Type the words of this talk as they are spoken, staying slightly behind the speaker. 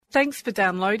Thanks for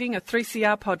downloading a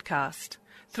 3CR podcast.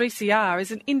 3CR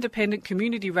is an independent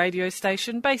community radio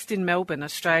station based in Melbourne,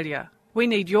 Australia. We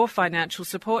need your financial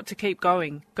support to keep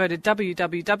going. Go to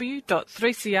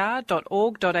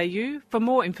www.3cr.org.au for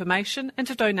more information and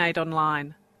to donate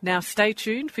online. Now stay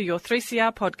tuned for your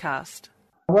 3CR podcast.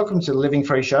 Welcome to the Living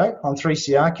Free Show on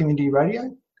 3CR Community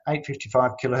Radio,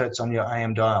 855 kilohertz on your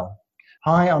AM dial.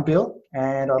 Hi, I'm Bill,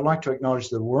 and I'd like to acknowledge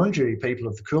the Wurundjeri people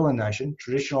of the Kulin Nation,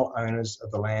 traditional owners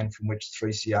of the land from which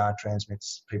 3CR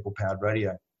transmits people-powered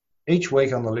radio. Each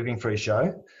week on the Living Free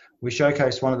Show, we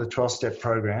showcase one of the 12-step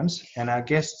programs, and our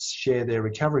guests share their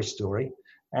recovery story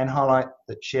and highlight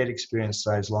that shared experience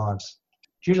saves lives.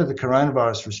 Due to the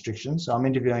coronavirus restrictions, I'm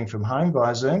interviewing from home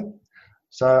via Zoom,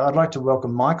 so I'd like to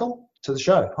welcome Michael to the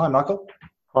show. Hi, Michael.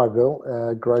 Hi,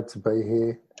 Bill. Great to be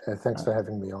here. Thanks for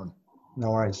having me on.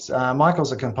 No worries.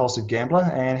 Michael's a compulsive gambler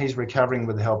and he's recovering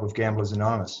with the help of Gamblers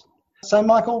Anonymous. So,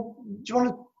 Michael, do you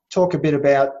want to talk a bit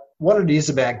about what it is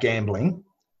about gambling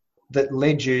that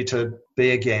led you to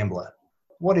be a gambler?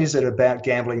 What is it about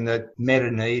gambling that met a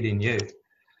need in you?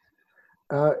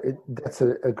 That's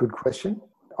a good question.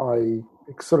 I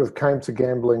sort of came to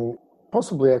gambling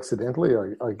possibly accidentally,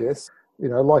 I guess. You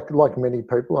know, like many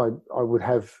people, I would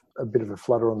have a bit of a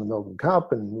flutter on the Melbourne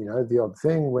Cup and, you know, the odd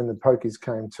thing. When the pokies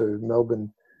came to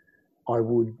Melbourne, I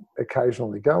would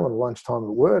occasionally go at lunchtime at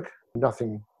work,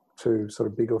 nothing too sort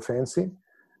of big or fancy.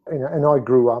 And I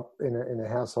grew up in a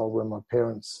household where my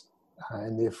parents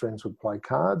and their friends would play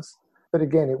cards. But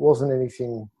again, it wasn't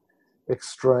anything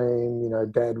extreme. You know,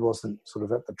 Dad wasn't sort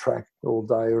of at the track all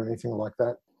day or anything like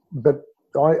that. But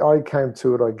I came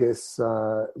to it, I guess,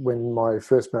 when my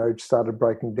first marriage started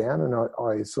breaking down, and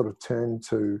I sort of turned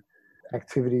to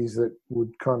activities that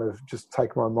would kind of just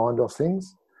take my mind off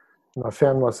things. And I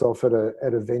found myself at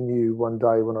a venue one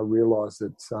day when I realised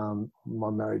that my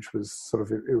marriage was sort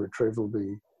of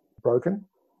irretrievably broken.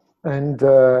 And,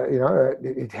 you know,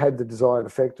 it had the desired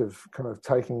effect of kind of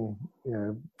taking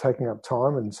up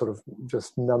time and sort of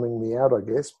just numbing me out, I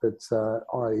guess. But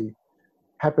I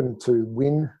happened to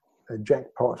win a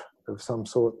jackpot of some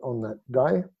sort on that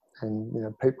day, and you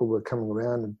know, people were coming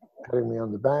around and patting me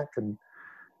on the back and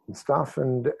stuff,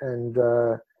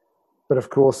 but of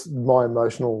course my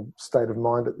emotional state of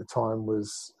mind at the time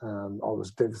was I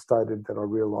was devastated that I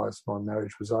realised my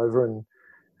marriage was over,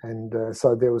 and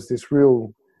so there was this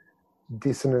real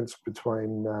dissonance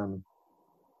between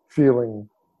feeling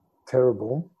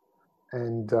terrible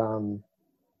and kind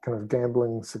of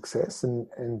gambling success, and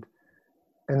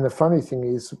the funny thing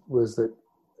was that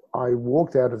I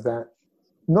walked out of that,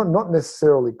 not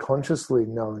necessarily consciously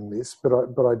knowing this, but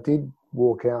I did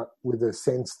walk out with a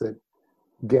sense that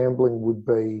gambling would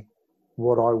be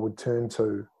what I would turn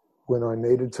to when I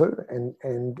needed to, and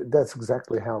that's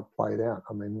exactly how it played out.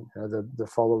 I mean, you know, the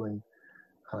following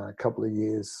couple of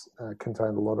years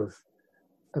contained a lot of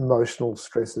emotional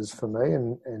stresses for me,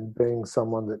 and being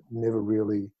someone that never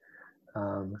really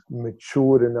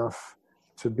matured enough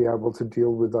to be able to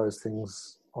deal with those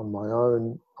things on my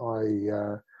own,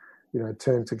 I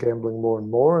turned to gambling more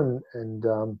and more, and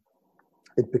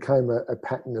it became a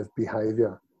pattern of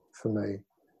behaviour for me.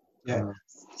 Yeah.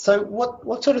 So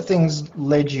what sort of things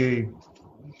led you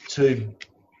to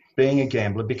being a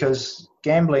gambler? Because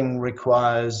gambling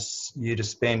requires you to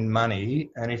spend money,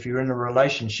 and if you're in a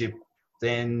relationship,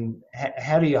 then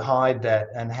how do you hide that,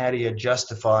 and how do you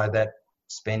justify that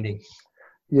spending?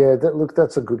 Yeah,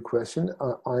 that's a good question.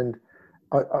 I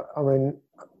mean,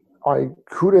 I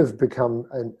could have become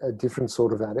a different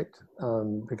sort of addict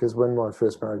because when my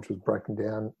first marriage was breaking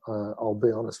down, I'll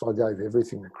be honest, I gave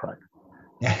everything a crack.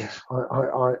 Yeah.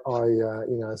 I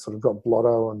sort of got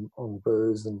blotto on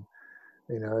booze and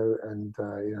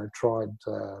tried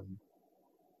sort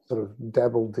of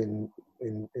dabbled in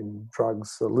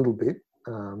drugs a little bit.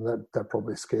 That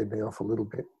probably scared me off a little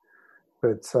bit,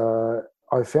 but.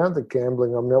 I found that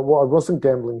gambling, I wasn't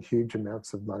gambling huge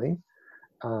amounts of money.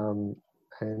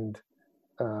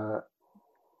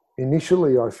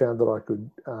 Initially I found that I could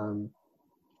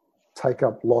take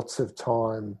up lots of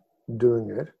time doing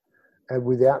it and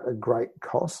without a great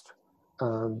cost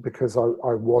because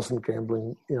I wasn't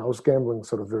gambling, you know, I was gambling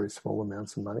sort of very small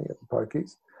amounts of money at the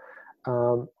pokies.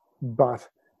 But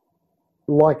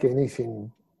like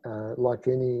anything, like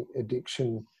any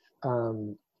addiction,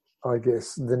 I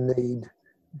guess the need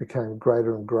became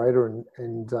greater and greater,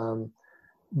 and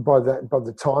by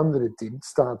the time that it did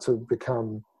start to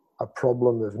become a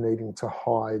problem of needing to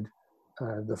hide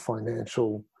the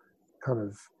financial kind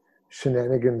of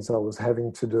shenanigans I was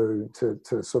having to do to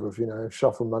sort of, you know,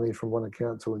 shuffle money from one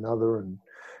account to another and,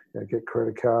 you know, get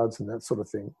credit cards and that sort of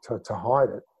thing to hide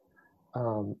it,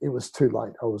 it was too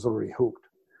late. I was already hooked.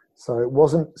 So it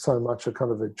wasn't so much a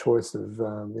kind of a choice of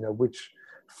which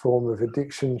form of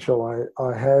addiction shall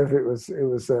I have.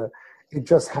 It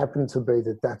just happened to be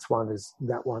that's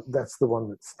the one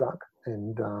that stuck.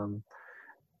 And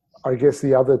I guess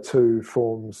the other two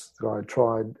forms that I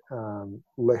tried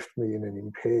left me in an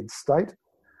impaired state.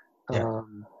 Yeah.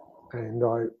 And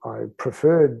I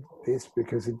preferred this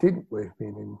because it didn't leave me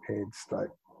in an impaired state.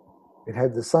 It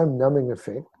had the same numbing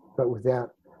effect, but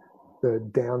without the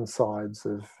downsides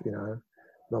of,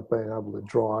 not being able to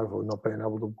drive or not being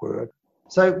able to work.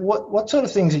 So what sort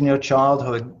of things in your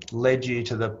childhood led you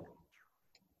to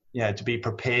to be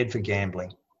prepared for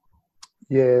gambling?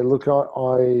 Yeah, look,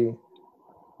 I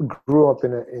grew up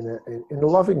in a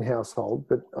loving household,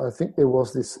 but I think there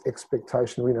was this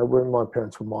expectation, when my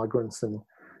parents were migrants, and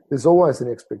there's always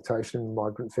an expectation in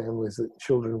migrant families that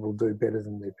children will do better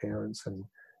than their parents and,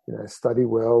 study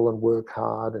well and work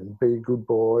hard and be a good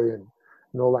boy and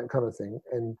all that kind of thing.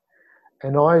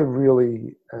 And I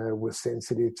really was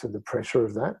sensitive to the pressure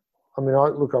of that. I mean, I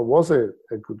was a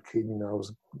good kid, I was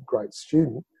a great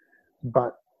student,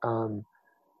 but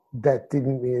that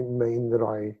didn't mean that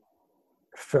I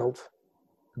felt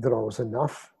that I was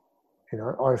enough.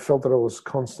 I felt that I was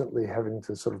constantly having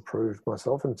to sort of prove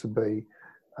myself and to be,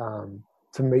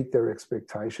 to meet their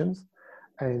expectations.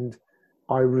 And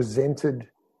I resented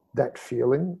that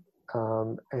feeling.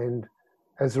 And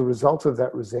as a result of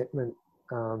that resentment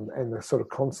and the sort of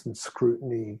constant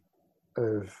scrutiny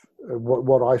of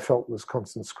what I felt was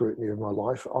constant scrutiny of my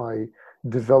life, I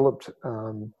developed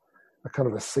a kind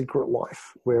of a secret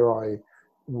life where I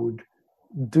would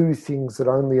do things that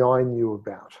only I knew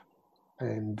about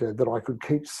and that I could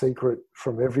keep secret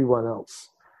from everyone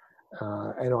else.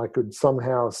 And I could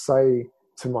somehow say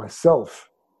to myself,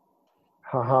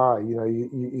 haha,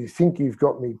 you think you've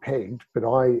got me pegged, but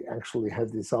I actually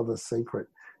have this other secret.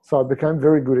 So I became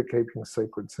very good at keeping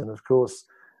secrets. And of course,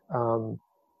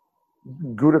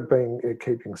 good at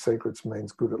keeping secrets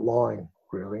means good at lying,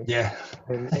 really. Yeah.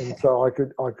 And so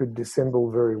I could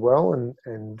dissemble very well,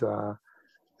 and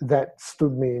that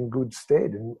stood me in good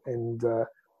stead. And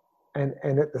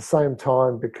at the same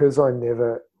time, because I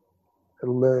never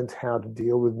learned how to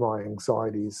deal with my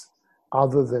anxieties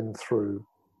other than through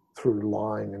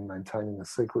lying and maintaining a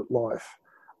secret life,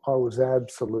 I was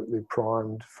absolutely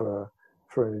primed for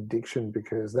an addiction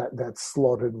because that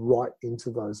slotted right into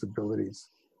those abilities.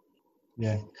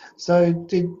 Yeah. So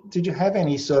did you have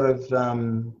any sort of,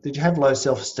 did you have low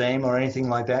self-esteem or anything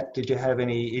like that? Did you have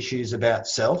any issues about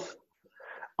self?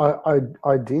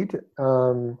 I did.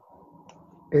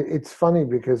 It's funny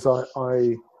because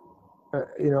I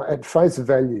at face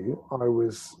value, I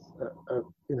was,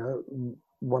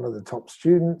 one of the top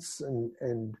students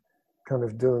and kind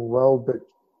of doing well, but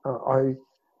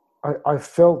I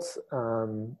felt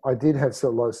I did have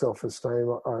so low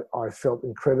self-esteem. I felt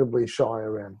incredibly shy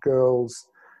around girls.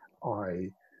 I,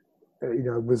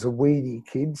 was a weedy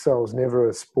kid, so I was never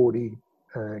a sporty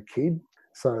kid.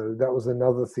 So that was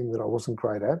another thing that I wasn't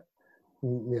great at.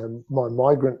 My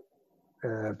migrant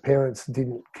parents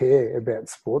didn't care about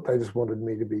sport. They just wanted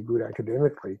me to be good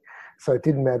academically. So it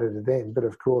didn't matter to them. But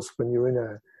of course, when you're in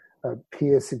a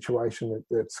peer situation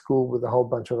at school with a whole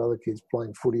bunch of other kids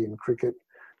playing footy and cricket,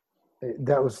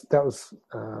 that was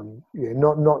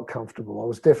not comfortable. I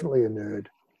was definitely a nerd.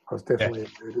 I was definitely a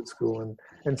nerd at school,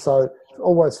 and so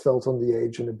always felt on the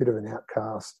edge and a bit of an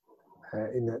outcast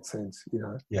in that sense,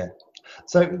 Yeah.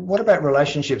 So what about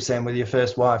relationships then with your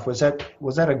first wife? Was that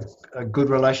a good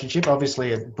relationship? Obviously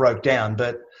it broke down,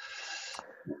 but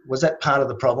was that part of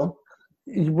the problem?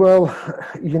 Well,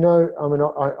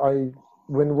 I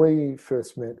when we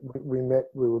first met, we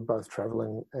were both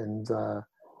traveling, and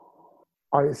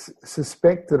I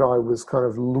suspect that I was kind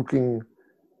of looking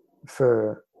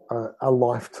for a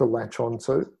life to latch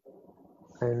onto.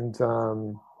 And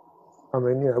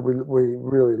we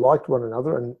really liked one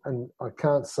another, and I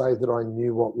can't say that I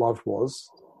knew what love was.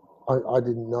 I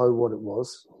didn't know what it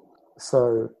was.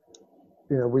 So,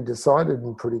 we decided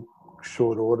in pretty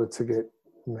short order to get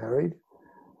married.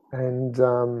 And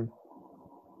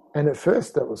at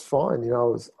first that was fine. I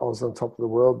was on top of the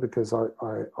world because I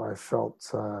felt,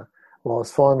 I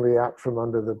was finally out from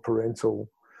under the parental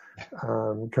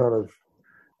kind of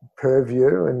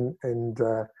purview and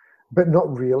but not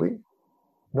really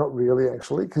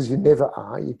actually, because you never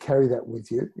are. You carry that with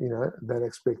you, that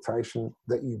expectation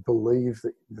that you believe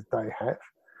that they have.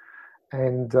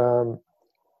 And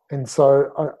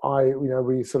so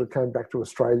we sort of came back to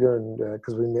Australia, and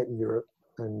because we met in Europe,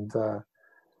 and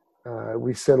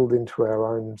we settled into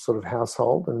our own sort of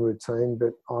household and routine.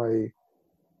 But I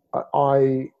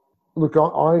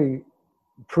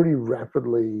pretty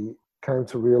rapidly came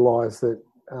to realise that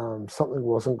something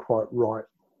wasn't quite right,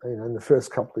 in the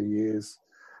first couple of years.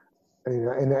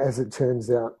 And as it turns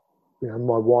out,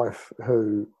 my wife,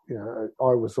 who,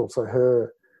 I was also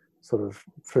her sort of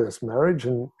first marriage,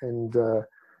 well,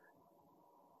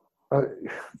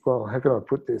 how can I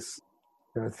put this?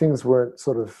 Things weren't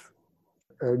sort of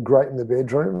great in the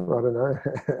bedroom. I don't know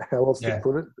how else to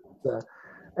put it.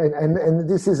 And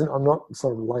this isn't, I'm not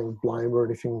sort of laying blame or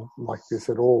anything like this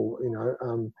at all.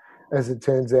 As it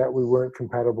turns out, we weren't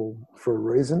compatible for a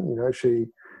reason. She,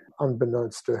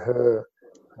 unbeknownst to her,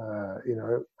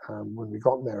 when we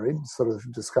got married, sort of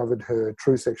discovered her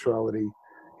true sexuality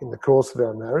in the course of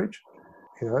our marriage,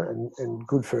 and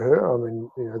good for her. I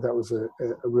mean, that was a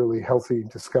really healthy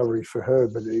discovery for her,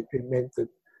 but it meant that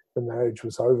the marriage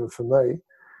was over for me.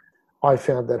 I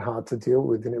found that hard to deal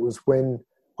with, and it was when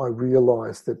I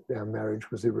realised that our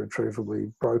marriage was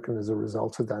irretrievably broken as a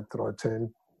result of that I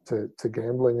turned to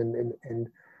gambling, and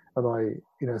I,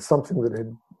 something that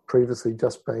had previously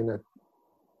just been a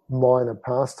minor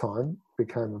pastime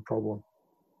became a problem.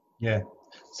 Yeah.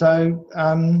 So,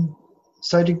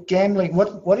 did gambling?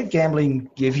 What did gambling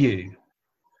give you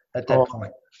at that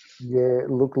point? Yeah,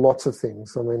 look, lots of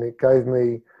things. I mean, it gave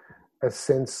me a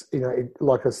sense,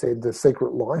 like I said, the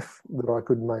secret life that I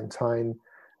could maintain.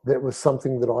 That was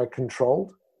something that I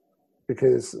controlled,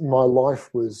 because my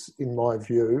life was, in my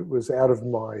view, was out of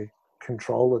my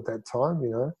control at that time.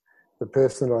 The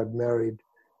person that I'd married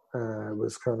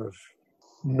was kind of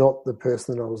not the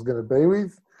person that I was going to be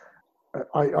with.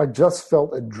 I just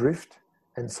felt adrift,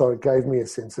 and so it gave me a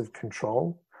sense of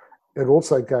control. It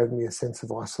also gave me a sense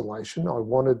of isolation. I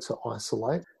wanted to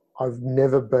isolate. I've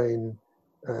never been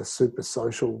a super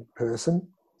social person.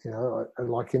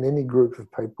 Like in any group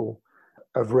of people,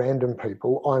 of random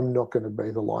people, I'm not going to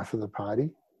be the life of the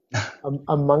party.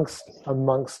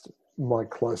 Amongst my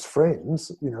close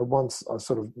friends, once I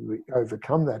sort of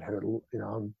overcome that hurdle,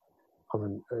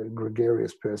 I'm a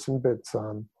gregarious person, but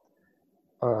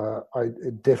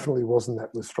it definitely wasn't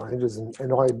that with strangers,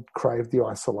 and I craved the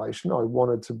isolation. I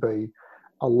wanted to be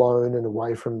alone and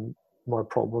away from my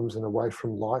problems and away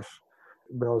from life.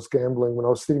 When I was gambling, when I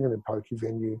was sitting in a pokie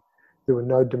venue, there were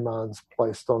no demands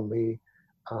placed on me.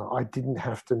 I didn't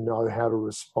have to know how to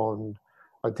respond.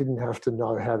 I didn't have to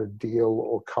know how to deal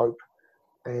or cope.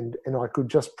 And I could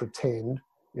just pretend,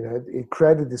 it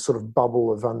created this sort of bubble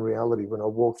of unreality when I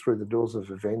walked through the doors of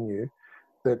a venue,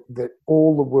 that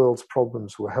all the world's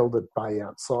problems were held at bay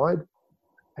outside.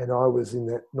 And I was in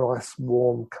that nice,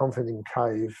 warm, comforting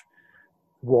cave,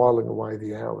 whiling away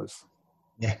the hours.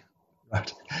 Yeah.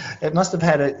 Right. It must have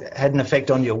had an effect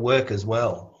on your work as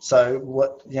well. So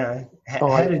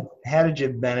how did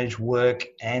you manage work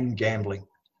and gambling?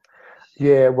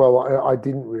 Yeah, well, I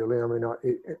didn't really. I mean,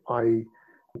 I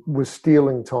was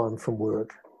stealing time from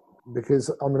work because,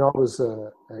 I was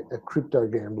a crypto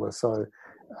gambler. So,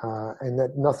 and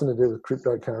that nothing to do with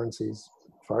cryptocurrencies,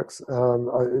 folks.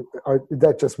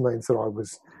 That just means that I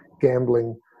was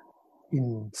gambling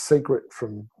in secret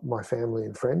from my family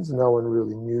and friends. No one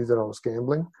really knew that I was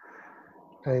gambling.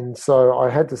 And so I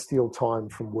had to steal time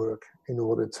from work in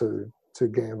order to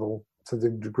gamble to the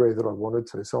degree that I wanted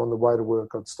to. So on the way to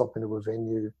work, I'd stop into a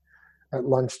venue. At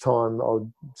lunchtime,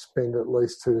 I'd spend at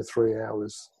least 2 to 3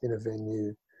 hours in a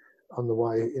venue. On the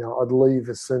way, I'd leave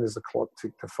as soon as the clock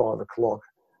ticked to 5 o'clock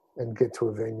and get to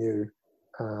a venue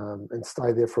and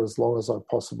stay there for as long as I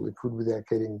possibly could without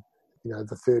getting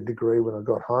the third degree when I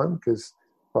got home, because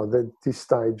by this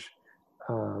stage,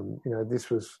 this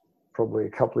was probably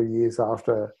a couple of years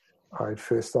after I had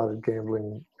first started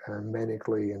gambling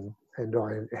manically, and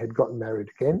I had gotten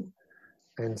married again.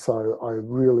 And so I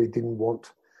really didn't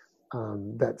want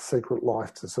that secret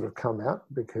life to sort of come out,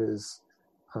 because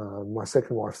my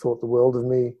second wife thought the world of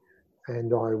me,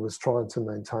 and I was trying to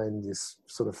maintain this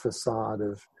sort of facade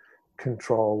of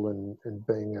control and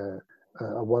being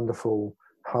a wonderful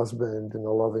husband and a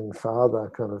loving father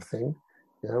kind of thing.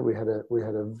 We had a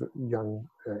young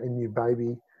a new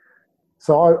baby,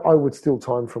 so I would steal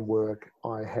time from work.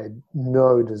 I had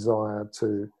no desire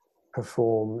to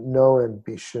perform, no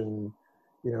ambition.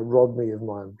 Robbed me of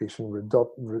my ambition,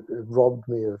 robbed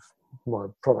me of my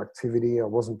productivity. I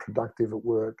wasn't productive at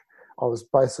work. I was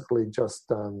basically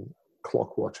just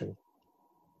clock watching.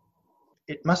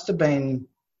 It must have been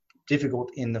difficult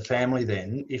in the family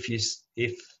then, if you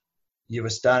were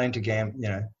starting to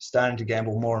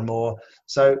gamble more and more.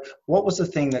 So what was the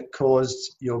thing that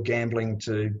caused your gambling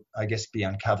to, I guess, be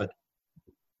uncovered?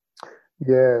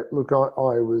 Yeah, look,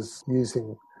 I was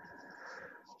using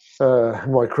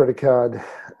my credit card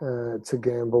to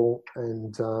gamble,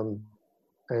 and doing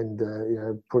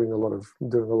a lot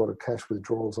of cash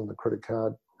withdrawals on the credit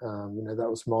card. That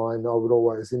was mine. I would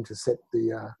always intercept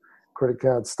the credit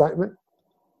card statement.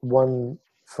 One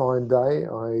fine day,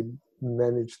 I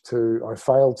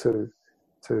failed to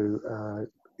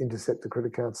intercept the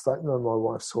credit card statement, and my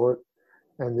wife saw it,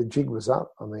 and the jig was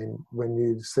up. I mean, when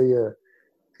you see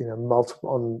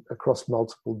across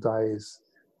multiple days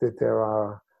that there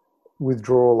are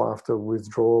withdrawal after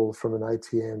withdrawal from an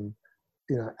ATM,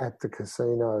 at the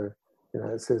casino,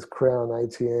 it says Crown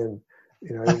ATM,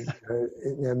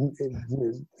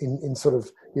 in sort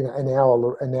of, an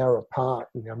hour apart,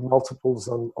 multiples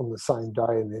on the same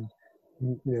day, and then,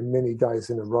 many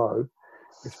days in a row.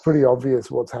 It's pretty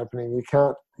obvious what's happening. You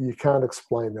can't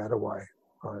explain that away,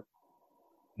 right?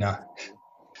 No.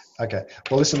 Okay.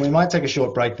 Well, listen, we might take a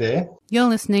short break there. You're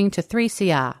listening to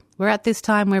 3CR, where at this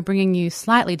time we're bringing you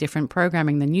slightly different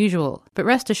programming than usual. But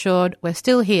rest assured, we're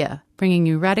still here, bringing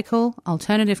you radical,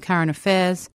 alternative current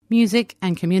affairs, music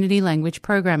and community language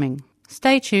programming.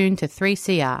 Stay tuned to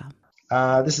 3CR.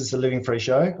 This is the Living Free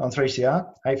Show on 3CR,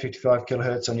 855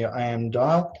 kilohertz on your AM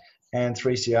dial, and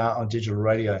 3CR on digital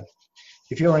radio.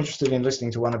 If you're interested in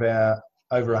listening to one of our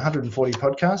over 140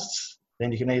 podcasts,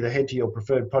 then you can either head to your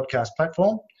preferred podcast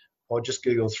platform or just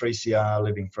Google 3CR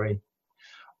Living Free.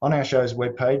 On our show's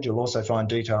webpage, you'll also find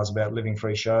details about Living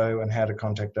Free Show and how to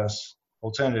contact us.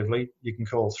 Alternatively, you can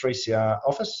call 3CR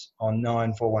office on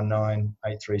 9419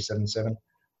 8377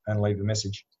 and leave a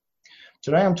message.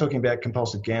 Today I'm talking about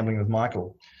compulsive gambling with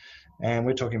Michael, and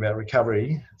we're talking about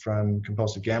recovery from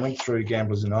compulsive gambling through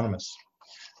Gamblers Anonymous.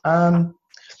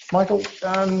 Michael,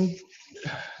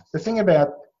 the thing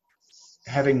about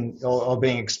having or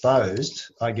being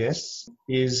exposed, I guess,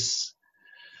 is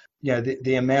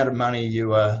the amount of money you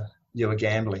were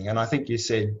gambling. And I think you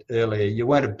said earlier you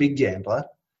weren't a big gambler,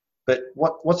 but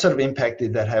what sort of impact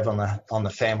did that have on the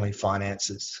family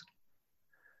finances?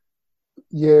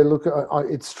 Yeah, look,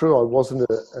 it's true. I wasn't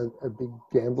a big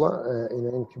gambler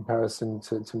in comparison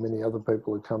to many other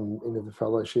people who come into the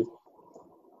fellowship.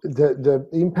 The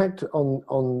impact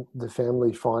on the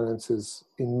family finances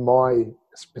in my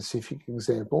specific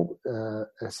example,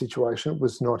 situation,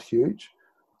 was not huge,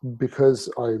 because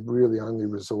I really only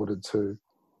resorted to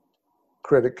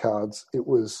credit cards. It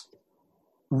was,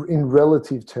 in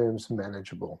relative terms,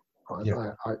 manageable. Right?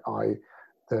 Yeah.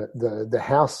 The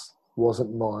house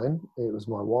wasn't mine; it was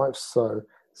my wife's. So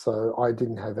I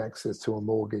didn't have access to a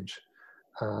mortgage,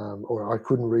 or I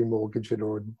couldn't remortgage it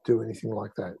or do anything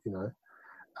like that.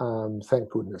 Thank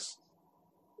goodness.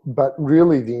 But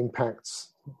really, the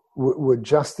impacts were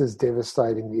just as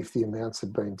devastating if the amounts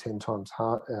had been 10 times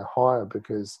higher,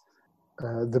 because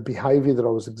the behaviour that I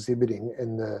was exhibiting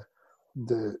and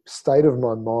the state of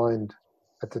my mind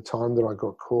at the time that I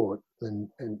got caught, and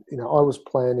I was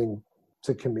planning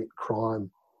to commit crime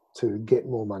to get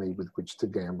more money with which to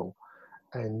gamble,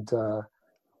 and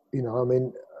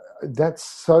that's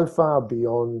so far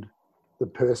beyond the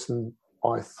person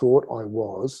I thought I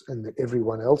was and that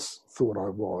everyone else thought I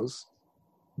was.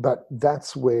 But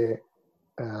that's where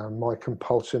my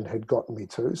compulsion had gotten me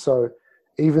to. So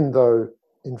even though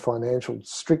in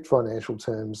strict financial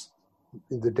terms,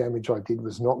 the damage I did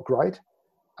was not great,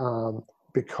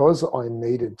 because I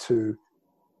needed to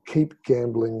keep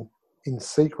gambling in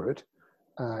secret,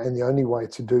 and the only way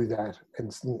to do that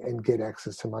and get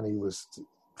access to money was to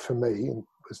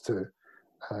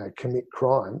commit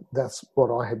crime. That's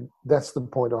the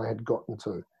point I had gotten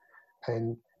to.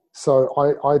 And so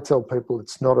I tell people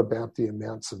it's not about the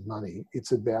amounts of money,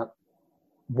 it's about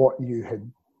what you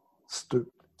had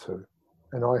stooped to.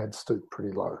 And I had stooped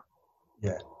pretty low.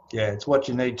 Yeah, it's what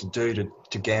you need to do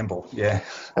to gamble. Yeah.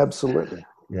 Absolutely.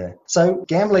 Yeah. So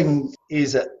gambling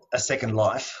is a second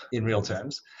life in real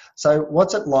terms. So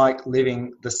what's it like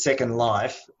living the second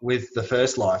life with the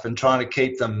first life and trying to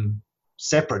keep them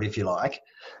separate, if you like?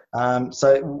 What's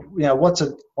a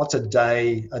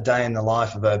day in the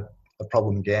life of a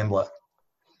problem gambler?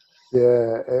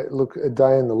 Yeah, look, a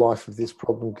day in the life of this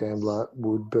problem gambler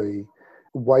would be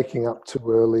waking up too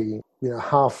early,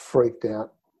 half freaked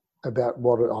out about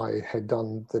what I had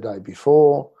done the day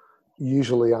before,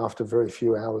 usually after very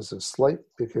few hours of sleep,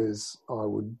 because I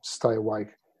would stay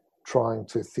awake trying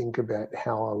to think about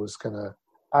how I was going to,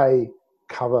 A,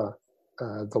 cover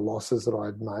the losses that I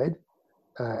had made,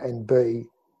 and B,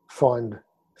 find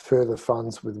further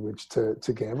funds with which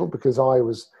to gamble, because I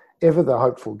was ever the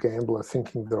hopeful gambler,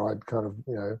 thinking that I'd kind of,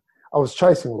 I was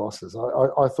chasing losses.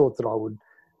 I thought that I would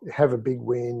have a big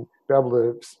win, be able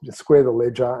to square the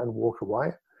ledger and walk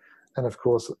away. And of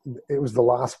course, it was the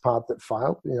last part that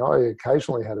failed. I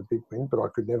occasionally had a big win, but I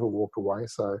could never walk away.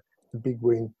 So the big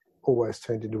win always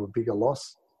turned into a bigger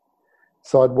loss.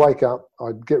 So I'd wake up,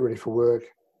 I'd get ready for work,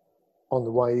 on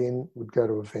the way in, would go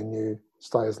to a venue,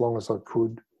 stay as long as I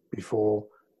could before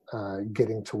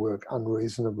getting to work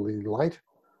unreasonably late.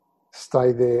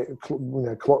 Stay there,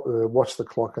 watch the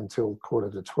clock until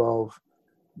 11:45,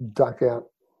 duck out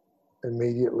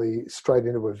immediately straight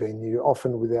into a venue,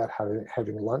 often without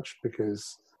having lunch,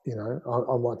 because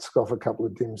I might scoff a couple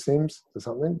of dim sims or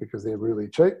something because they're really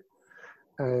cheap,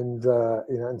 and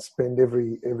and spend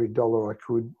every dollar I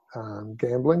could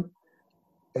gambling.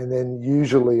 And then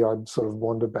usually I'd sort of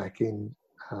wander back in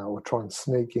or try and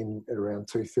sneak in at around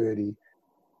 2:30,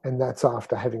 and that's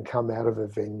after having come out of a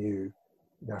venue,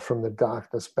 from the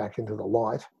darkness back into the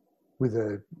light, with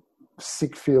a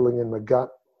sick feeling in my gut,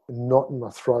 knot in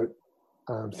my throat,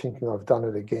 thinking I've done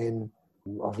it again,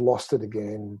 I've lost it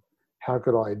again. How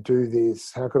could I do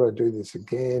this? How could I do this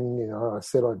again? I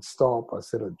said I'd stop. I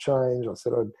said I'd change. I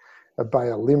said I'd obey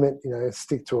a limit,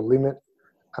 stick to a limit.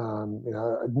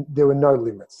 There were no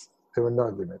limits.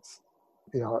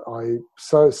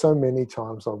 So many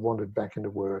times I wandered back into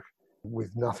work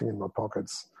with nothing in my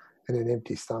pockets and an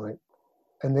empty stomach.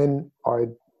 And then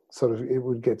it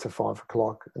would get to 5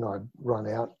 o'clock and I'd run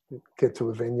out, get to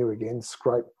a venue again,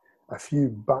 scrape a few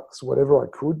bucks, whatever I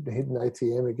could, hit an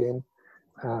ATM again,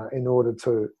 in order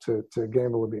to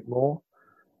gamble a bit more,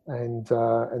 and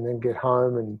then get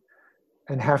home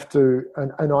and have to.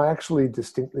 And I actually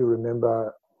distinctly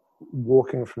remember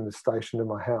walking from the station to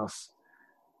my house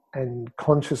and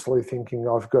consciously thinking,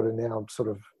 I've got to now sort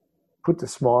of put the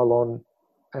smile on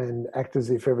and act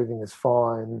as if everything is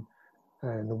fine,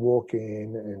 and walk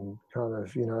in and kind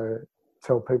of,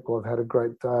 tell people I've had a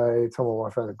great day, tell my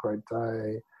wife I had a great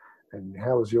day, and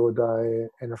how was your day?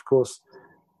 And of course,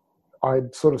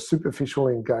 I'd sort of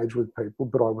superficially engage with people,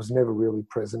 but I was never really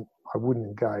present. I wouldn't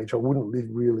engage. I wouldn't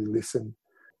really listen.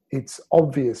 It's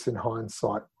obvious in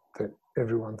hindsight that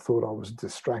everyone thought I was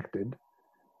distracted,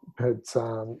 but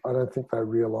I don't think they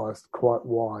realised quite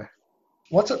why.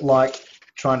 What's it like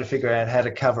trying to figure out how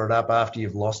to cover it up after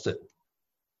you've lost it?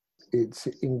 It's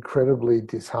incredibly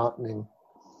disheartening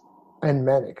and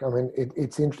manic. I mean,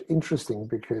 it's interesting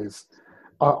because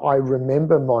I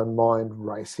remember my mind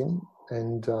racing,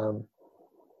 and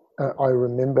I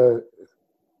remember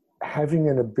having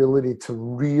an ability to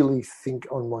really think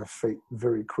on my feet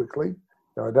very quickly.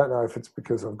 Now, I don't know if it's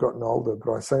because I've gotten older,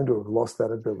 but I seem to have lost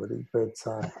that ability.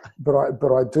 But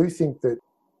I do think that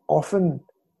often,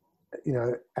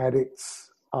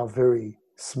 addicts are very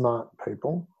smart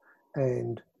people,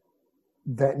 and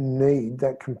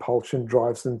that compulsion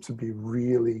drives them to be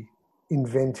really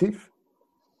inventive,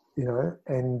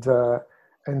 and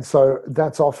so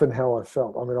that's often how I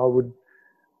felt. I mean, I would,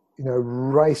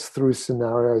 race through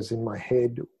scenarios in my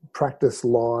head, practice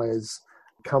lies,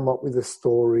 come up with a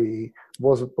story.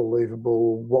 Was it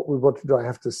believable? What did I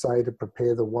have to say to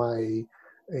prepare the way,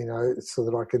 so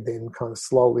that I could then kind of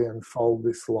slowly unfold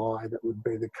this lie that would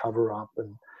be the cover up,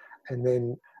 and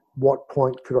then what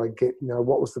point could I get,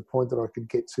 what was the point that I could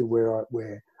get to where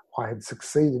I had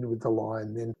succeeded with the lie,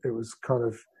 and then it was kind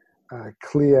of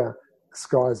clear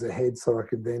skies ahead, so I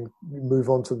could then move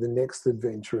on to the next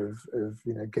adventure of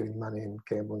getting money and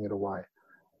gambling it away.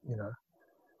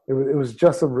 It was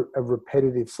just a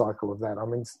repetitive cycle of that. I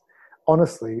mean,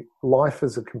 honestly, life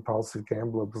as a compulsive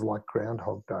gambler was like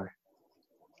Groundhog Day.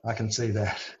 I can see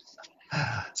that.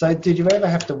 So did you ever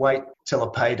have to wait till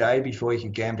a payday before you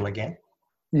could gamble again?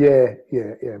 Yeah.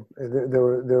 There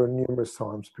were numerous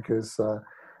times because,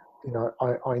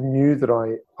 I knew that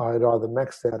I had either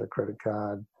maxed out a credit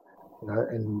card,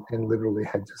 and literally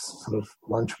had just sort of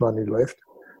lunch money left.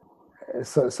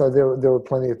 So there were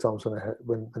plenty of times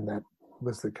when that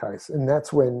was the case, and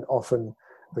that's when often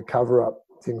the cover up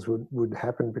things would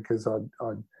happen, because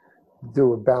I'd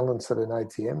do a balance at an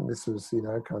ATM. This was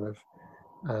kind of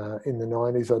in the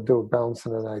 90s. I'd do a balance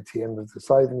in an ATM of the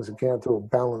savings account, do a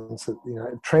balance at,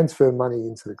 transfer money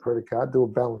into the credit card, do a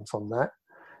balance on that,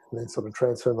 and then sort of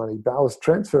transfer money. But I was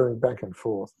transferring back and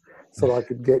forth so that I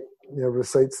could get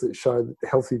receipts that showed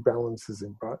healthy balances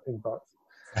in both.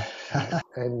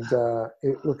 And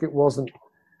it wasn't,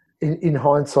 in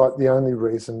hindsight, the only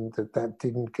reason that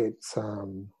didn't get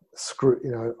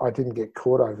I didn't get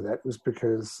caught over that was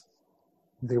because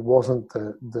there wasn't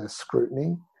the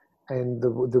scrutiny. And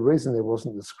the reason there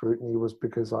wasn't the scrutiny was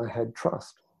because I had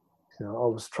trust. I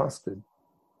was trusted,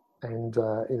 and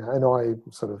and I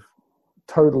sort of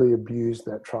totally abused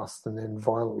that trust and then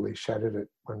violently shattered it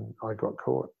when I got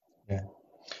caught. Yeah.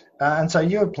 And so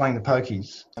you were playing the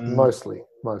pokies. Mostly.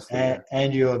 And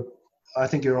I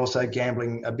think you're also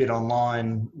gambling a bit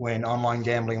online when online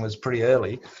gambling was pretty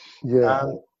early. Yeah.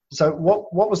 So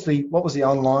what was the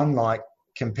online like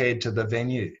compared to the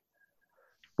venue?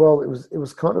 Well, it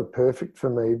was kind of perfect for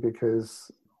me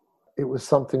because it was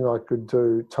something I could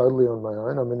do totally on my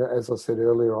own. I mean, as I said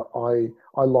earlier,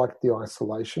 I liked the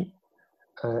isolation,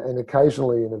 and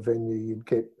occasionally in a venue you'd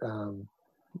get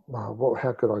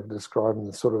how could I describe him?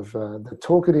 The sort of the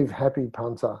talkative, happy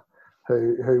punter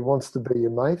who wants to be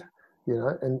your mate, you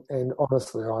know. And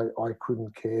honestly, I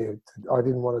couldn't care. I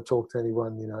didn't want to talk to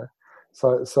anyone, you know.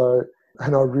 So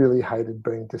and I really hated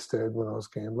being disturbed when I was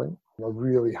gambling. I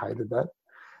really hated that.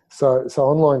 So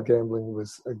online gambling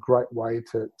was a great way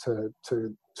to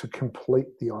complete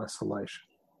the isolation.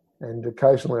 And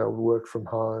occasionally I would work from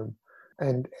home,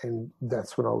 and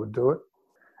that's when I would do it.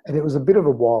 And it was a bit of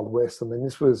a Wild West. I mean,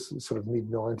 this was sort of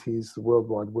mid-90s. The World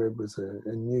Wide Web was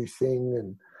a new thing,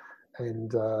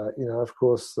 and you know, of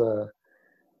course,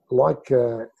 like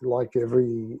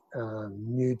every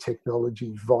new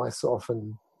technology, Vice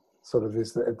often sort of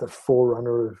is at the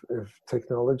forerunner of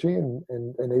technology. And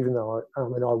even though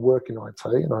I work in IT,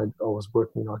 and I was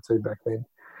working in IT back then,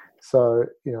 so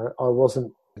you know, I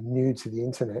wasn't new to the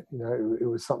internet. You know, it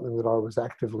was something that I was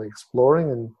actively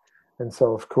exploring, and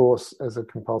so of course, as a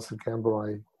compulsive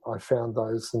gambler, I found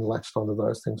those and latched onto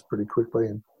those things pretty quickly.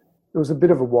 And it was a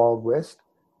bit of a Wild West,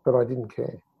 but I didn't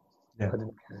care. Yeah. I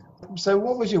didn't care. So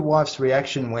what was your wife's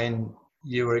reaction when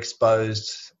you were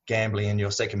exposed gambling in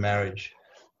your second marriage?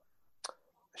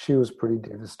 She was pretty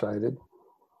devastated.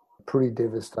 I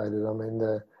mean,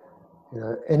 you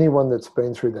know, anyone that's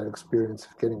been through that experience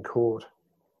of getting caught,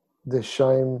 the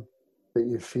shame that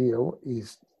you feel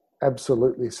is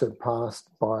absolutely surpassed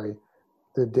by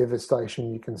the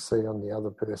devastation you can see on the other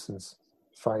person's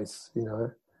face, you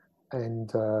know.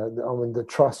 And I mean, the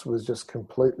trust was just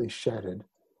completely shattered.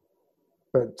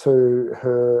 But to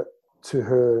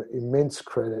her immense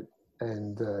credit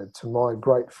and to my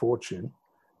great fortune,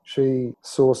 she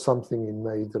saw something in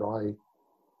me that I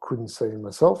couldn't see in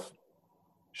myself.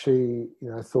 She, you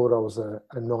know, thought I was a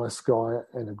nice guy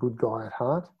and a good guy at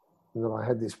heart, and that I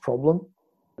had this problem,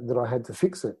 and that I had to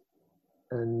fix it.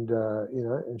 And you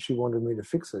know, and she wanted me to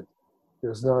fix it. There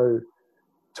was no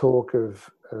talk of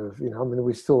you know, I mean,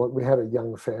 we had a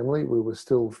young family. We were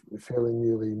still fairly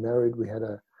newly married. We had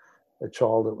a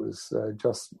child that was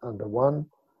just under one.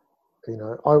 You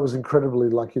know, I was incredibly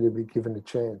lucky to be given a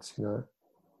chance, you know.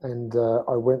 And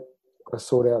I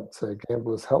sought out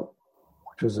Gamblers Help,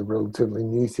 which was a relatively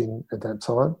new thing at that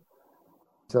time.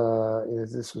 You know,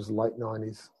 this was late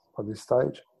 90s by this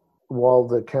stage. While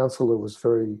the counsellor was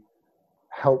very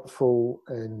helpful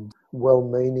and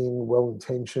well-meaning,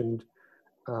 well-intentioned,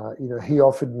 you know, he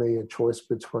offered me a choice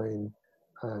between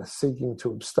seeking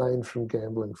to abstain from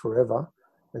gambling forever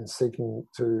and seeking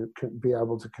to be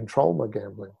able to control my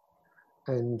gambling.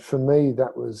 And for me,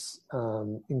 that was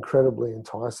incredibly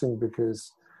enticing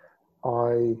because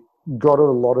I got a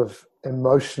lot of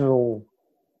emotional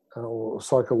or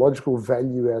psychological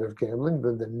value out of gambling,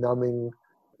 the numbing,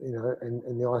 you know,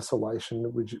 and the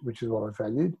isolation, which is what I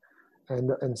valued.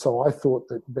 And so I thought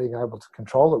that being able to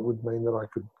control it would mean that I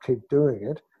could keep doing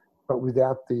it, but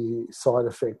without the side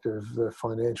effect of the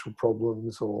financial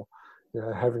problems or, you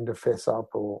know, having to fess up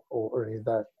or any of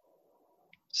that.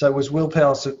 So was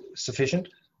willpower sufficient?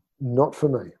 Not for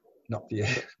me. Not for you.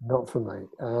 Not for me.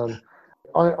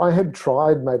 I had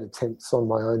made attempts on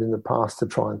my own in the past to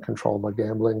try and control my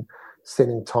gambling,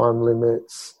 setting time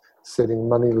limits, setting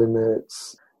money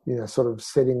limits, you know, sort of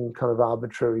setting kind of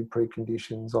arbitrary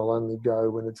preconditions. I'll only go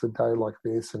when it's a day like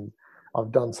this, and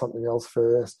I've done something else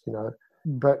first, you know.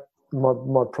 But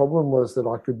my problem was that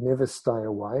I could never stay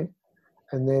away.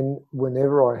 And then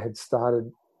whenever I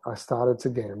started to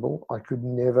gamble, I could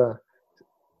never,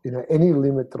 you know, any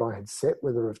limit that I had set,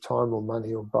 whether of time or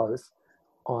money or both,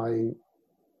 you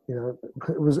know,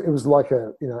 it was like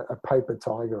a paper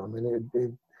tiger. I mean,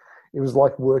 it was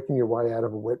like working your way out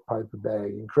of a wet paper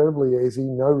bag. Incredibly easy,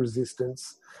 no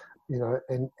resistance, you know,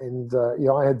 and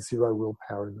yeah, I had zero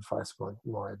willpower in the face of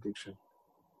my addiction.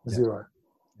 Zero.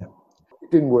 Yeah. It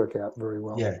didn't work out very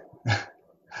well. Yeah.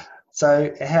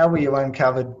 So how were you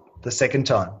uncovered the second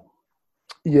time?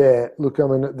 Yeah, look, I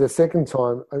mean, the second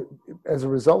time, as a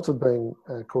result of being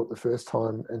caught the first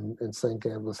time and seeing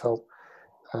Gamblers Help,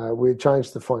 we had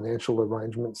changed the financial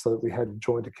arrangements so that we had a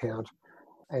joint account.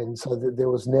 And so that there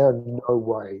was now no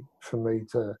way for me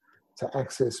to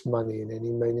access money in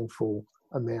any meaningful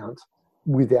amount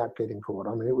without getting caught.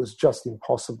 I mean, it was just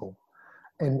impossible.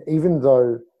 And even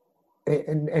though,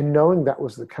 and knowing that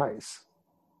was the case,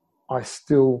 I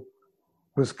still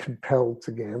was compelled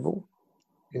to gamble,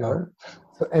 you know.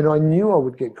 So, and I knew I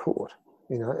would get caught,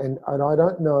 you know, and I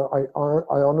don't know,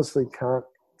 I honestly can't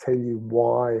tell you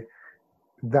why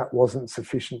that wasn't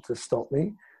sufficient to stop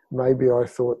me. maybe I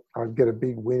thought I'd get a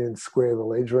big win and square the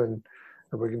ledger and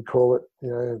we could call it,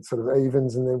 sort of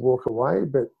evens and then walk away.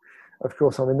 But of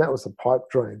course, I mean, that was a pipe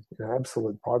dream,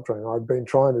 absolute pipe dream. I'd been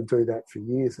trying to do that for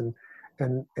years, and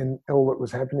all that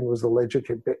was happening was the ledger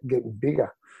kept getting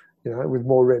bigger, with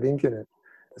more red ink in it.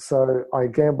 So I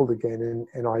gambled again,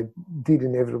 and I did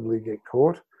inevitably get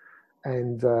caught.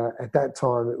 And at that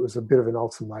time, it was a bit of an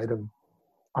ultimatum.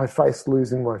 I faced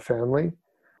losing my family.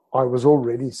 I was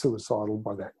already suicidal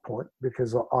by that point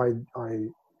because I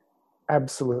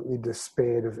absolutely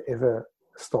despaired of ever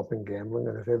stopping gambling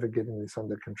and of ever getting this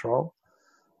under control.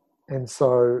 And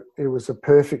so it was a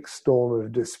perfect storm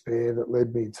of despair that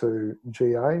led me to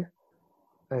GA.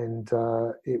 And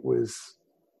it was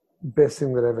the best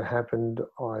thing that ever happened.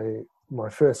 My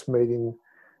first meeting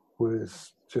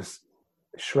was just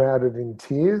shrouded in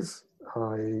tears.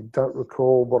 I don't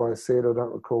recall what I said. I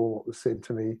don't recall what was said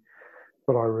to me.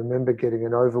 But I remember getting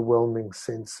an overwhelming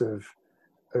sense of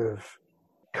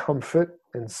comfort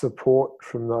and support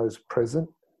from those present.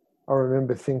 I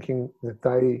remember thinking that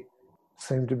they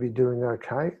seem to be doing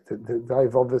okay, that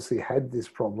they've obviously had this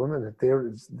problem and that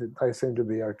they seem to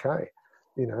be okay.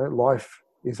 Life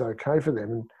is okay for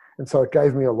them. And so it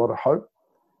gave me a lot of hope.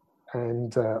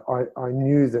 And I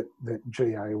knew that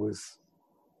GA was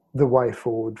the way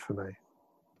forward for me.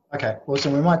 Okay,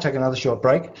 awesome. We might take another short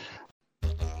break.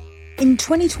 In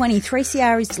 2020,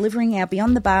 3CR is delivering our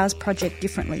Beyond the Bars project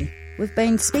differently. We've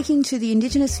been speaking to the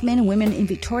Indigenous men and women in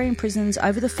Victorian prisons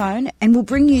over the phone, and we'll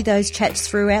bring you those chats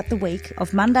throughout the week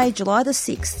of Monday, July the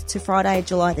 6th to Friday,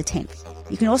 July the 10th.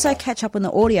 You can also catch up on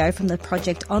the audio from the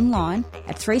project online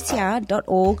at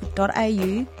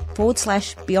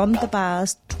 3cr.org.au/Beyond the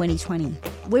Bars 2020.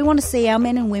 We want to see our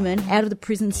men and women out of the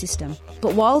prison system,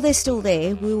 but while they're still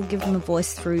there, we will give them a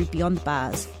voice through Beyond the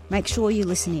Bars. Make sure you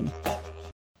listen in.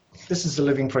 This is the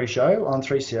Living Free Show on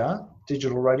 3CR,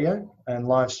 digital radio, and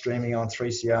live streaming on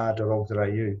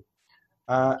 3cr.org.au.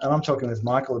 And I'm talking with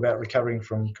Michael about recovering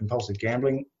from compulsive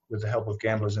gambling with the help of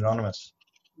Gamblers Anonymous.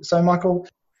 So, Michael,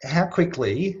 how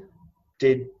quickly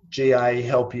did GA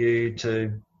help you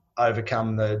to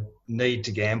overcome the need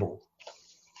to gamble?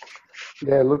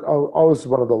 Yeah, look, I was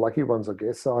one of the lucky ones, I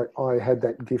guess. I had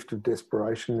that gift of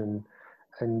desperation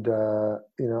and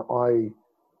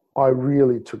I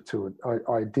really took to it.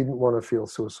 I didn't want to feel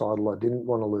suicidal. I didn't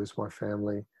want to lose my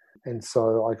family. And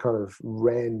so I kind of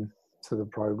ran to the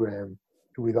program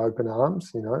with open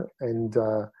arms, and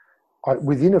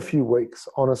within a few weeks,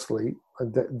 honestly,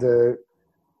 the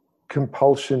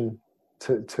compulsion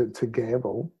to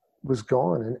gamble was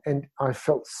gone. And I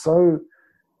felt so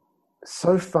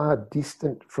far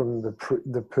distant from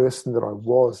the person that I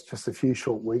was just a few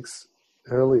short weeks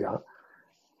earlier.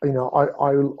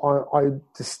 I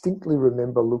distinctly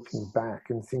remember looking back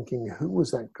and thinking, who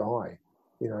was that guy?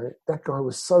 That guy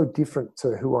was so different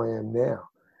to who I am now.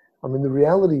 I mean, the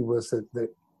reality was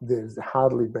that there's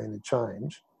hardly been a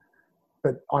change,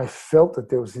 but I felt that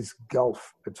there was this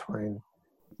gulf between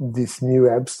this newly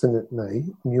abstinent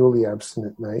me,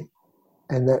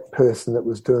 and that person that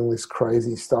was doing this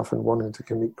crazy stuff and wanting to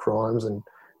commit crimes and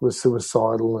was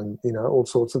suicidal and, all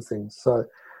sorts of things. So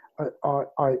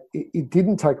it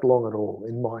didn't take long at all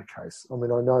in my case. I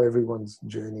mean, I know everyone's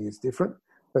journey is different,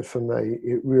 but for me,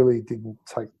 it really didn't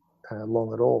take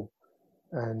long at all.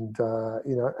 And,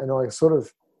 and I sort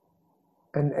of,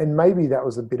 and maybe that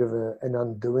was a bit of an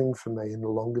undoing for me in the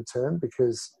longer term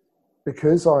because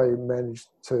I managed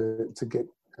to get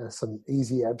some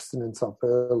easy abstinence up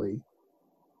early.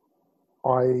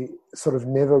 I sort of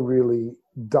never really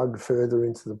dug further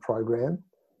into the program,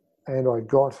 and I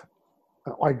got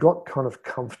kind of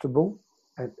comfortable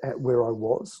at where I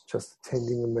was, just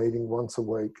attending a meeting once a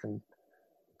week and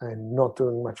not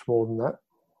doing much more than that,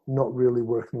 not really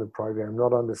working the program,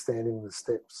 not understanding the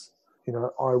steps.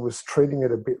 I was treating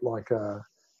it a bit like a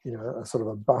sort of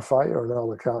a buffet or an a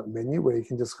la carte menu where you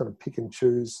can just kind of pick and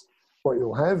choose what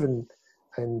you'll have. And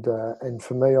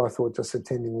for me, I thought just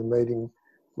attending the meeting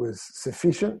was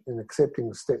sufficient in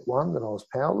accepting step one, that I was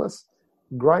powerless.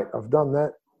 Great, I've done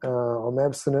that. I'm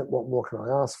abstinent. What more can I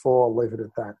ask for? I'll leave it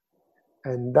at that.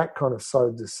 And that kind of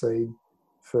sowed the seed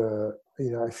for,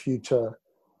 a future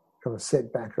kind of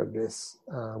setback, I guess,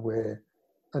 where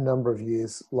a number of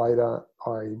years later,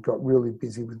 I got really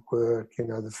busy with work,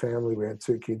 the family, we had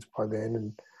 2 kids by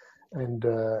then, and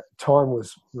time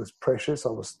was precious. I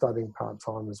was studying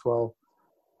part-time as well.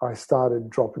 I started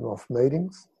dropping off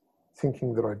meetings,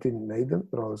 thinking that I didn't need them,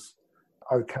 that I was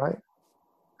okay.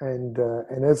 And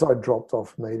as I dropped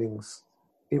off meetings,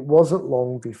 it wasn't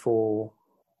long before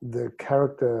the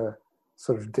character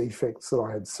sort of defects that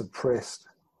I had suppressed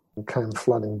came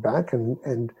flooding back,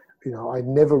 and I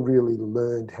never really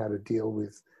learned how to deal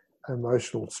with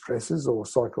emotional stresses or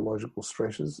psychological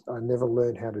stresses. I never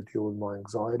learned how to deal with my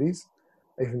anxieties,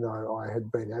 even though I had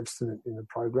been abstinent in the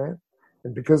program.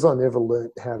 And because I never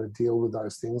learned how to deal with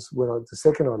those things, the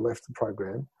second I left the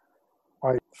program,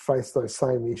 I faced those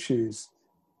same issues,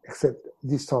 except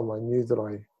this time I knew that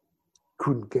I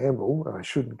couldn't gamble and I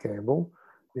shouldn't gamble.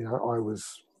 I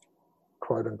was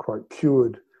quote unquote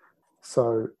cured.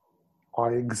 So I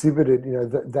exhibited,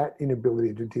 that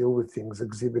inability to deal with things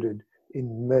exhibited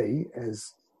in me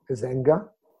as anger.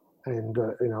 And,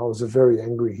 I was a very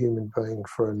angry human being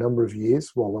for a number of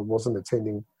years while I wasn't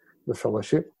attending the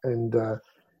fellowship. And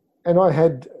I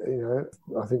had,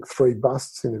 I think 3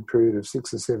 busts in a period of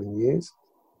 6 or 7 years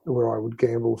where I would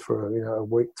gamble for, a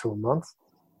week to a month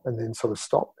and then sort of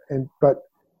stop. But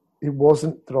it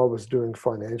wasn't that I was doing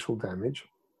financial damage.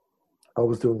 I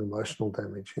was doing emotional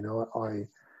damage.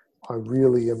 I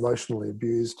really emotionally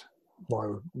abused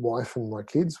my wife and my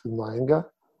kids with my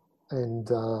anger and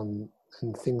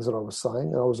things that I was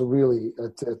saying. And I was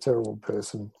a terrible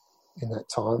person in that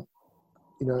time,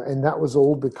 and that was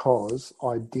all because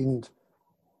I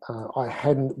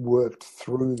hadn't worked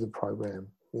through the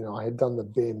program. I had done the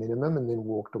bare minimum and then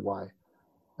walked away.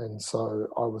 And so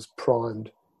I was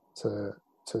primed to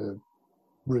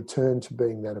return to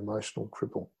being that emotional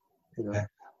cripple, Yeah.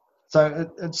 So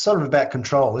it's sort of about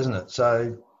control, isn't it?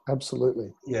 So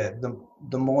absolutely. Yeah,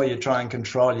 the more you try and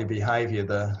control your behaviour,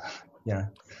 Yeah,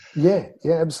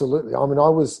 absolutely. I mean,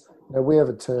 we have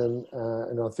a term,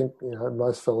 and I think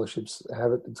most fellowships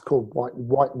have it. It's called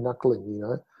white knuckling.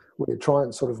 Where you try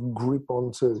and sort of grip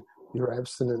onto your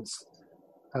abstinence,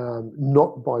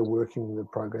 not by working the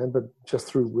program, but just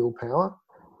through willpower.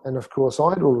 And of course,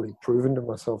 I'd already proven to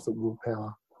myself that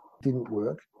willpower didn't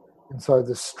work. And so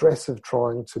the stress of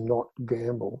trying to not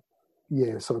gamble,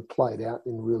 sort of played out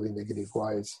in really negative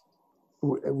ways,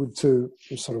 to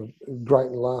sort of great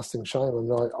and lasting shame. I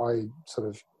mean, I sort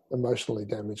of emotionally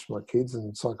damaged my kids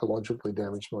and psychologically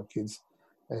damaged my kids.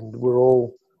 And we're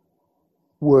all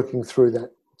working through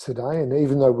that today. And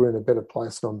even though we're in a better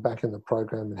place and I'm back in the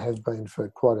program and have been for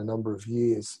quite a number of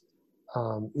years,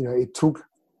 it took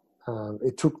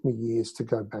me years to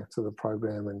go back to the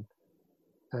program,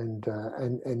 and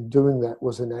doing that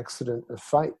was an accident of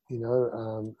fate.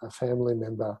 A family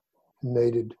member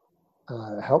needed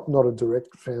help, not a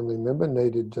direct family member,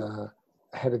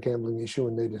 had a gambling issue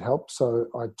and needed help. So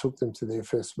I took them to their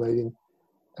first meeting,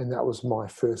 and that was my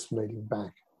first meeting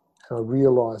back. And I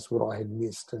realised what I had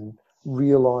missed and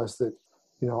realised that,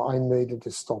 I needed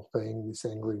to stop being this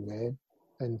angry man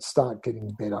and start getting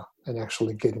better and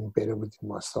actually getting better within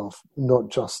myself, not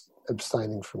just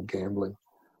abstaining from gambling.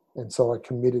 And so I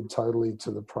committed totally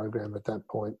to the program at that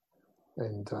point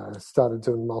and started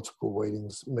doing multiple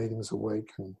meetings a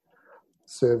week and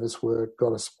service work,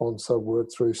 got a sponsor,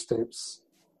 worked through steps,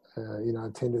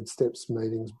 attended steps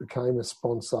meetings, became a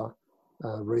sponsor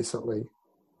recently.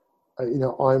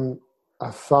 I'm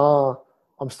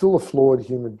still a flawed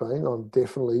human being. I'm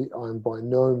by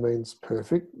no means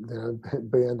perfect,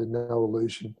 be under no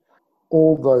illusion.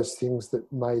 All those things that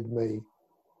made me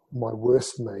my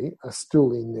worst me are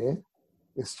still in there.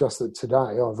 It's just that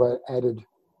today I've added,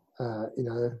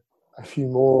 a few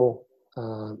more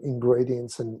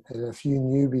ingredients and a few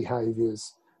new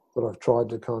behaviours that I've tried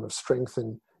to kind of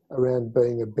strengthen around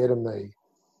being a better me.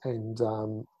 And,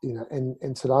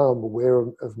 and today I'm aware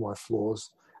of my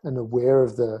flaws and aware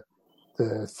of the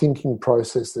thinking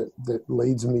process that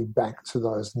leads me back to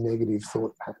those negative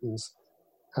thought patterns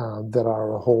that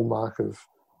are a hallmark of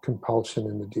compulsion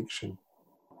and addiction.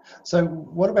 So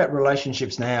what about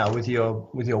relationships now with your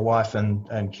wife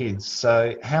and kids?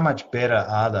 So how much better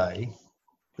are they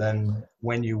than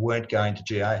when you weren't going to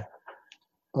GA?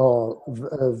 Oh,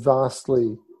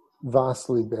 vastly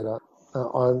better.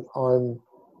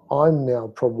 I'm now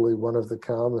probably one of the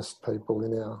calmest people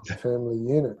in our family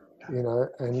unit,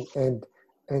 and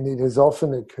it has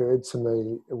often occurred to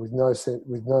me with no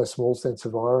small sense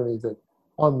of irony that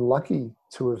I'm lucky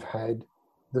to have had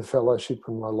the fellowship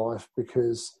in my life,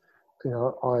 because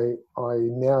I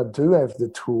now do have the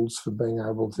tools for being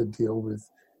able to deal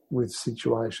with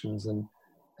situations and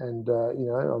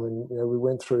we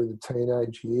went through the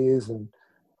teenage years, and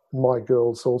my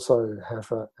girls also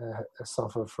have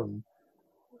suffer from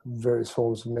various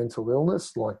forms of mental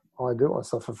illness like I do. I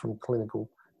suffer from clinical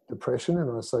depression, and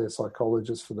I see a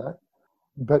psychologist for that.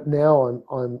 But now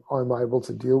I'm able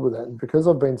to deal with that, and because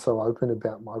I've been so open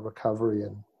about my recovery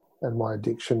and my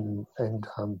addiction and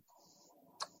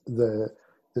the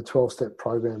 12-step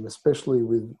program, especially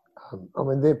with,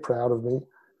 they're proud of me,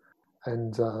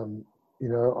 and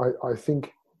I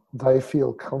think they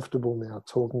feel comfortable now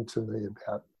talking to me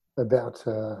about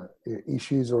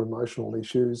issues or emotional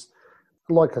issues.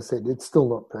 Like I said, it's still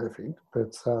not perfect,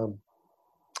 but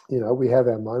we have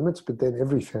our moments. But then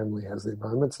every family has their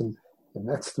moments, and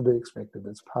that's to be expected.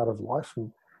 It's part of life,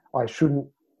 and I shouldn't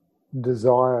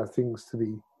desire things to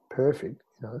be perfect.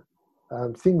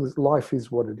 Life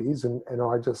is what it is, and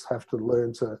I just have to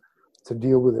learn to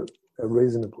deal with it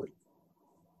reasonably.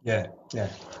 Yeah.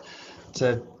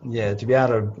 To be able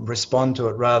to respond to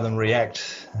it rather than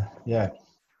react. Yeah.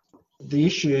 The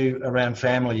issue around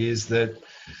family is that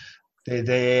they're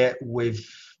there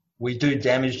we do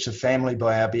damage to family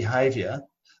by our behaviour.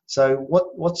 So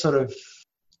what sort of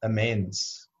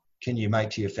amends can you make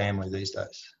to your family these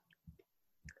days?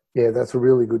 Yeah, that's a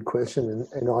really good question,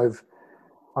 and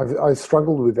I've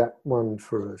struggled with that one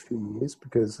for a few years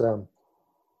because I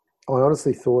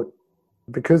honestly thought,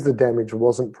 because the damage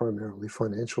wasn't primarily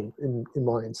financial in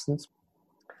my instance,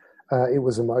 it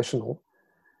was emotional.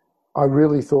 I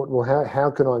really thought, well,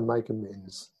 how can I make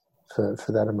amends for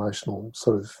that emotional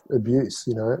sort of abuse,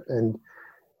 and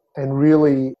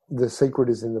really the secret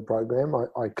is in the program.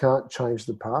 I can't change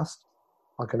the past.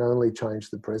 I can only change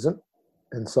the present.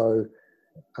 And so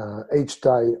each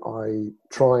day I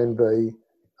try and be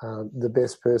the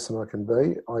best person I can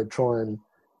be. I try and,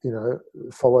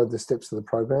 follow the steps of the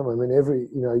program. I mean,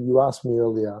 you asked me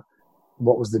earlier,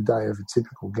 what was the day of a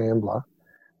typical gambler?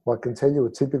 Well, I can tell you a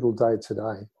typical day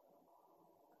today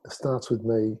starts with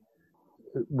me.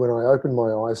 When I open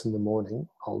my eyes in the morning,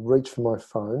 I'll reach for my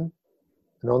phone,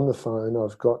 and on the phone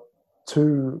I've got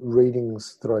 2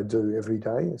 readings that I do every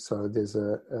day. So there's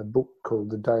a book called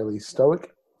The Daily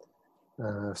Stoic,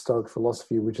 Stoic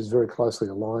Philosophy, which is very closely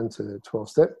aligned to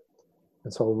 12-step.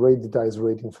 And so I'll read the day's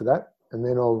reading for that, and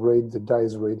then I'll read the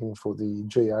day's reading for the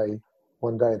GA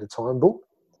One Day at a Time book.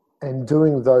 And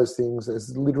doing those things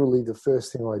is literally the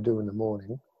first thing I do in the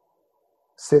morning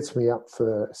sets me up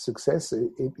for success.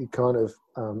 It kind of,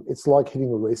 it's like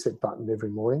hitting a reset button every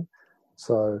morning.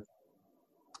 So,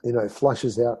 it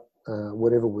flushes out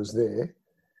whatever was there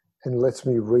and lets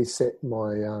me reset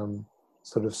my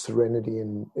sort of serenity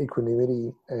and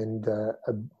equanimity and a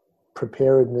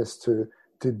preparedness to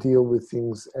deal with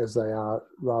things as they are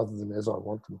rather than as I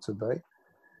want them to be.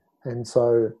 And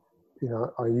so,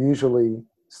 I usually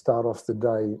start off the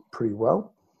day pretty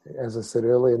well. As I said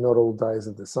earlier, not all days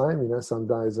are the same. Some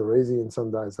days are easy and some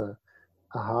days are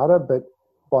harder. But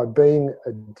by being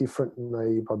a different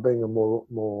me, by being a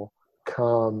more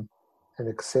calm and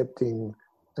accepting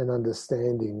and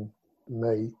understanding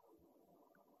me,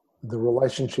 the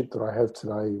relationship that I have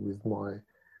today with my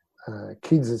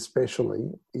kids especially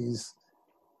is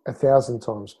 1,000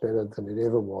 times better than it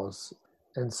ever was.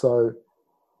 And so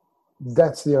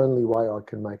that's the only way I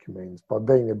can make amends, by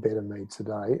being a better me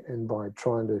today and by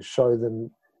trying to show them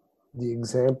the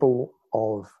example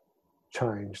of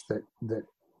change, that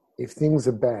if things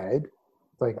are bad,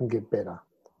 they can get better.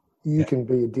 You can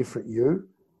be a different you.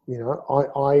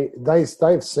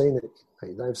 They've seen it in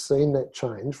me. They've seen that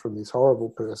change from this horrible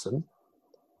person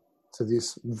to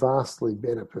this vastly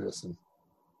better person.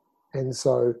 And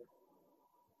so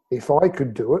if I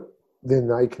could do it, then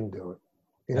they can do it.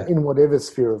 In whatever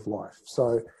sphere of life.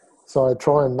 So I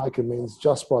try and make amends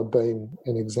just by being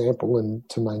an example and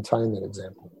to maintain that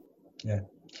example. Yeah.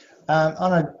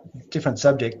 On a different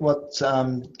subject,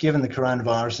 given the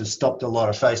coronavirus has stopped a lot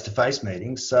of face-to-face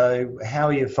meetings, so how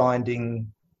are you finding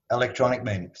electronic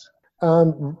meetings?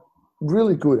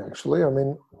 Really good, actually. I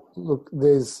mean, look,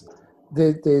 there's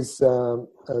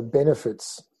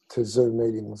benefits to Zoom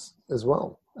meetings as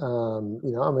well.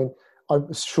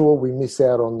 I'm sure we miss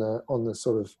out on the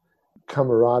sort of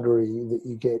camaraderie that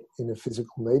you get in a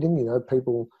physical meeting.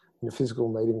 People in a physical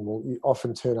meeting will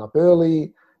often turn up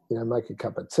early, make a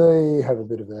cup of tea, have a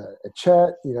bit of a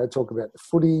chat, talk about the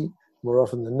footy more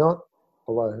often than not,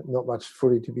 although not much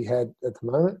footy to be had at the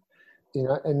moment,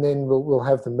 and then we'll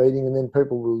have the meeting, and then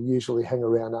people will usually hang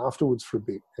around afterwards for a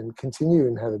bit and continue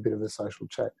and have a bit of a social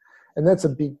chat. And that's a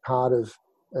big part of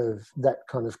that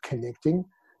kind of connecting.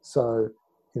 So,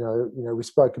 I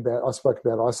spoke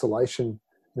about isolation.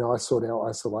 I sought out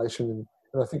isolation,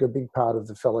 and I think a big part of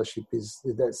the fellowship is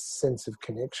that sense of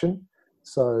connection.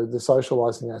 So the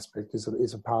socialising aspect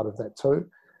is a part of that too.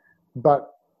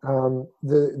 But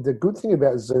the good thing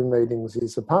about Zoom meetings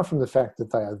is, apart from the fact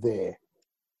that they are there,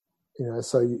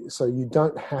 so you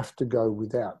don't have to go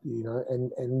without,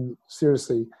 and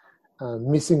seriously,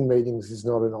 missing meetings is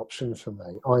not an option for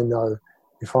me. I know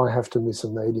if I have to miss a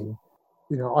meeting,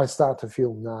 I start to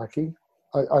feel narky.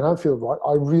 I don't feel right.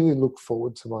 I really look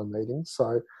forward to my meetings.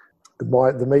 So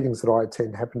the meetings that I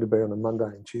attend happen to be on a Monday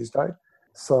and Tuesday.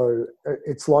 So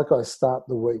it's like I start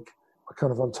the week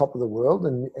kind of on top of the world,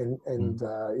 and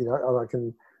I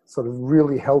can sort of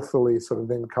really healthily sort of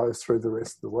then coast through the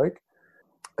rest of the week.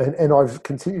 And I've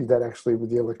continued that actually with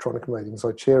the electronic meetings.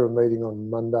 I chair a meeting on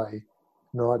Monday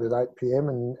night at 8 p.m.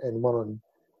 and one on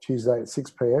Tuesday at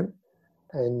 6 p.m.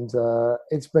 And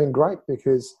it's been great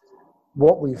because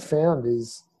what we've found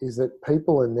is that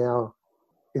people are now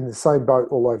in the same boat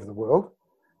all over the world.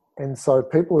 And so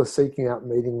people are seeking out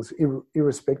meetings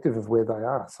irrespective of where they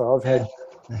are. So I've had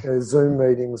Zoom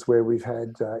meetings where we've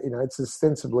had, it's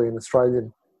ostensibly an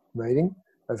Australian meeting,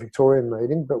 a Victorian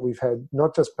meeting, but we've had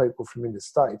not just people from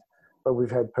interstate, but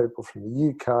we've had people from the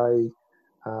UK,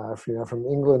 from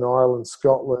England, Ireland,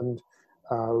 Scotland,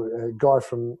 a guy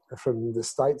from the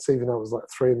States, even though it was like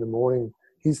 3 a.m,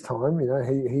 his time,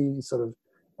 he sort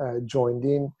of joined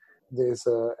in. There's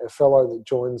a fellow that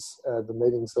joins the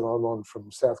meetings that I'm on from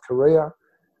South Korea,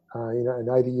 an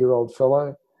 80-year-old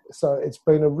fellow. So it's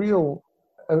been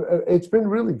it's been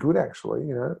really good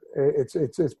actually.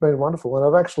 It's been wonderful, and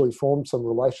I've actually formed some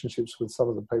relationships with some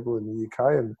of the people in the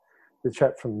UK and the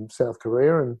chap from South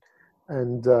Korea,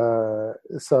 and so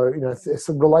it's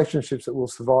some relationships that will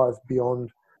survive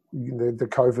beyond the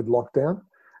COVID lockdown.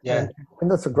 Yeah,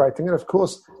 and that's a great thing. And of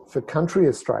course, for country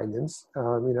Australians,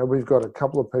 we've got a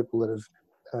couple of people that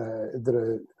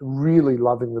are really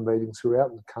loving the meetings who are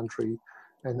out in the country.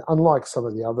 And unlike some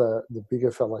of the bigger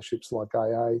fellowships like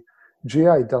AA,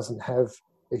 GA doesn't have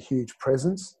a huge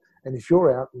presence. And if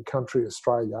you're out in country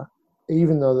Australia,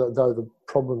 even though the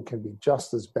problem can be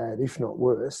just as bad, if not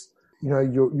worse,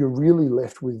 you're really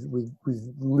left with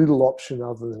little option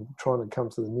other than trying to come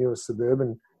to the nearest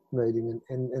suburban meeting,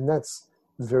 and that's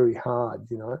very hard,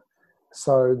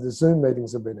 So the Zoom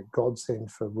meetings have been a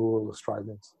godsend for rural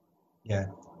Australians. Yeah.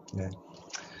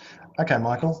 Okay,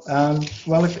 Michael.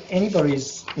 Well, if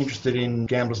anybody's interested in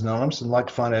Gamblers Anonymous and like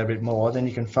to find out a bit more, then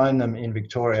you can phone them in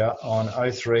Victoria on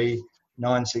 03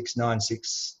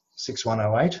 9696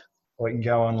 6108, or you can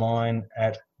go online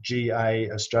at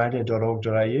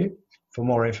gaaustralia.org.au for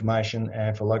more information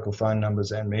and for local phone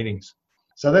numbers and meetings.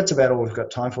 So that's about all we've got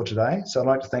time for today. So I'd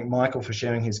like to thank Michael for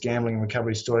sharing his gambling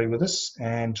recovery story with us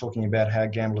and talking about how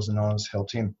Gamblers Anonymous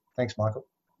helped him. Thanks, Michael.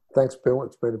 Thanks, Bill.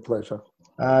 It's been a pleasure.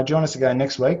 Join us again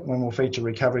next week when we'll feature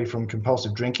recovery from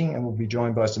compulsive drinking, and we'll be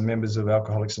joined by some members of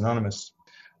Alcoholics Anonymous.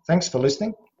 Thanks for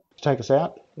listening. To take us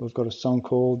out, we've got a song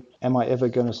called Am I Ever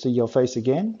Gonna See Your Face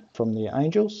Again from the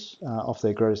Angels off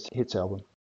their Greatest Hits album.